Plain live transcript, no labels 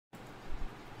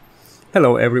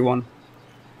Hello everyone.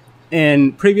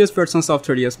 In previous versions of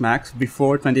 3ds Max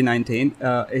before 2019,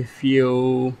 if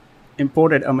you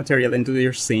imported a material into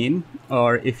your scene,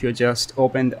 or if you just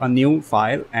opened a new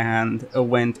file and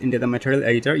went into the material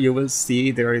editor, you will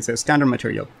see there is a standard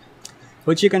material,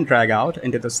 which you can drag out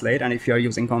into the slate. And if you are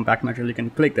using compact material, you can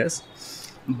click this.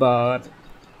 But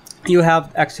you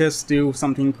have access to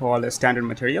something called a standard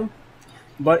material.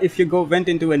 But if you went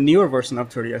into a newer version of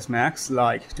 3ds Max,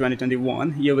 like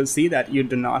 2021, you will see that you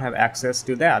do not have access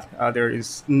to that. There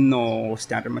is no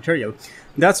standard material.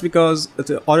 That's because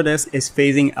Autodesk is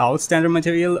phasing out standard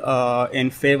material in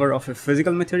favor of a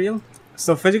physical material.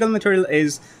 So physical material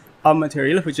is a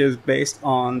material which is based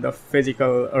on the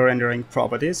physical rendering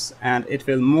properties, and it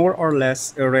will more or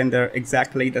less render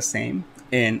exactly the same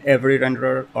in every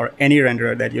renderer or any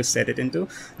renderer that you set it into.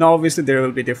 Now obviously there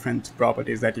will be different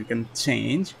properties that you can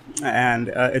change, and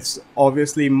it's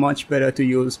obviously much better to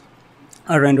use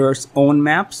a renderer's own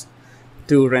maps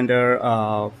to render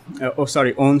own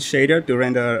shader to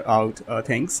render out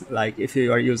things. Like if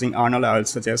you are using Arnold, I would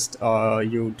suggest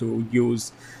you to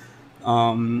use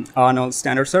Arnold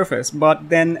standard surface, but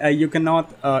then you cannot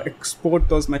export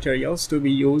those materials to be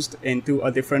used into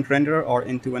a different renderer or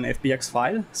into an FBX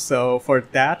file. So for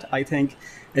that, I think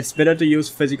it's better to use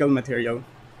physical material,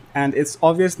 and it's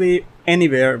obviously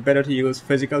anywhere better to use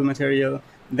physical material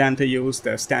than to use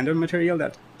the standard material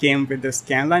that came with the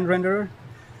scanline renderer.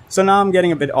 So now I'm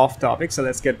getting a bit off topic, so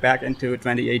let's get back into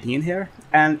 2018 here.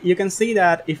 And you can see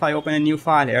that if I open a new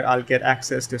file here, I'll get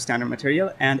access to standard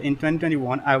material. And in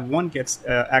 2021, I won't get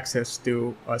access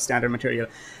to standard material.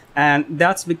 And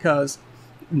that's because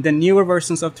the newer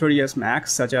versions of 3ds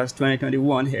Max, such as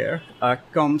 2021 here,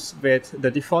 comes with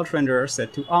the default renderer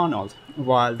set to Arnold,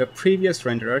 while the previous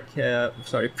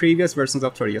previous versions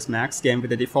of 3ds Max came with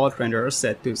the default renderer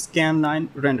set to Scanline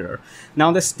renderer.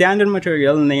 Now the standard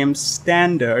material named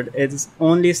standard is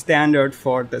only standard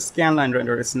for the Scanline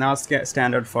renderer. It's not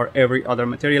standard for every other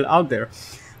material out there.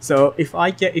 So if I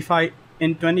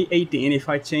in 2018, if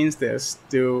I change this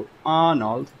to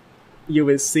Arnold, you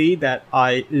will see that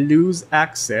I lose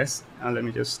access. Let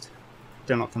me just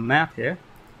turn off the map here.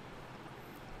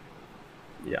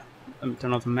 Yeah, let me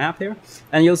turn off the map here.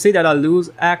 And you'll see that I lose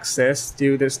access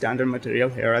to the standard material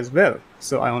here as well.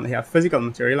 So I only have physical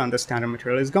material and the standard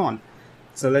material is gone.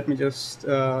 So let me just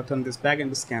turn this back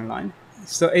into Scanline.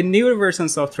 So in newer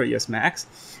versions of 3ds Max,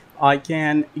 I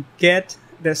can get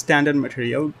the standard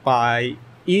material by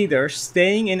either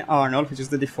staying in Arnold, which is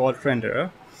the default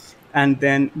renderer, and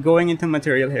then going into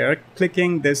material here,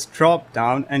 clicking this drop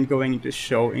down and going into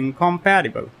show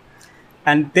incompatible.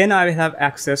 And then I will have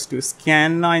access to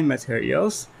scanline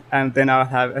materials, and then I'll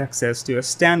have access to a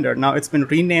standard. Now it's been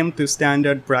renamed to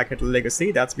standard bracket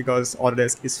legacy. That's because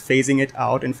Autodesk is phasing it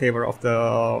out in favor of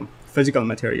the physical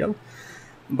material,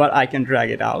 but I can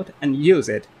drag it out and use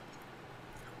it.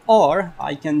 Or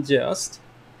I can just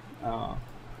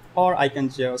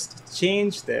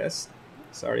change this.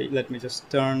 Sorry, let me just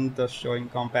turn the show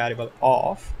incompatible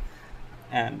off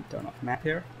and turn off map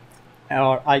here.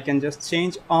 Or I can just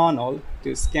change Arnold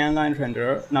to scanline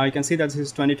renderer. Now you can see that this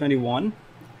is 2021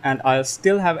 and I'll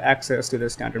still have access to the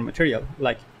standard material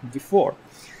like before.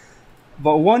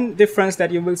 But one difference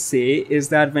that you will see is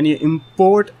that when you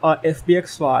import a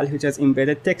FBX file which has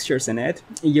embedded textures in it,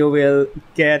 you will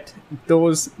get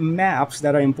those maps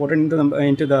that are imported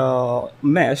into the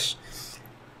mesh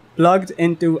plugged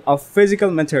into a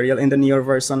physical material in the newer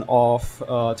version of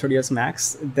 3ds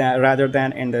Max rather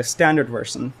than in the standard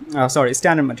version,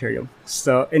 standard material.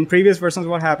 So in previous versions,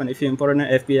 what happened, if you imported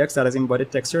an FBX that has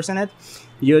embedded textures in it,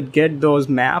 you'd get those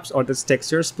maps or those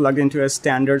textures plugged into a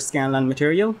standard scanline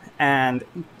material, and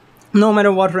no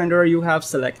matter what renderer you have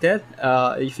selected,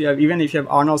 even if you have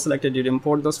Arnold selected, you'd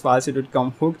import those files, it would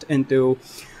come hooked into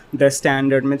the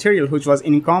standard material, which was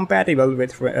incompatible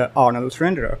with Arnold's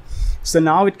renderer. So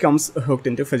now it comes hooked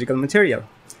into physical material.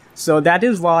 So that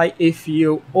is why if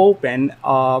you open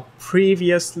a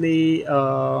previous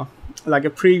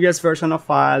version of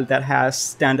file that has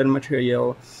standard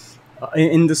material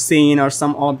in the scene, or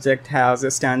some object has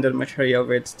a standard material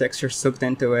with textures hooked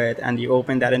into it, and you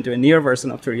open that into a newer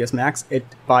version of 3ds Max, it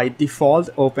by default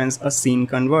opens a scene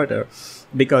converter,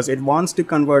 because it wants to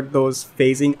convert those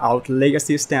phasing out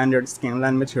legacy standard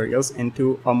scanline materials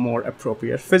into a more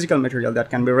appropriate physical material that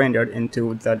can be rendered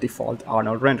into the default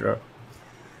Arnold renderer.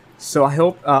 So I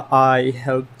hope I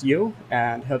helped you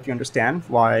and helped you understand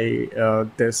why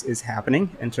this is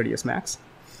happening in 3ds Max.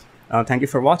 Thank you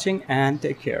for watching and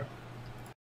take care.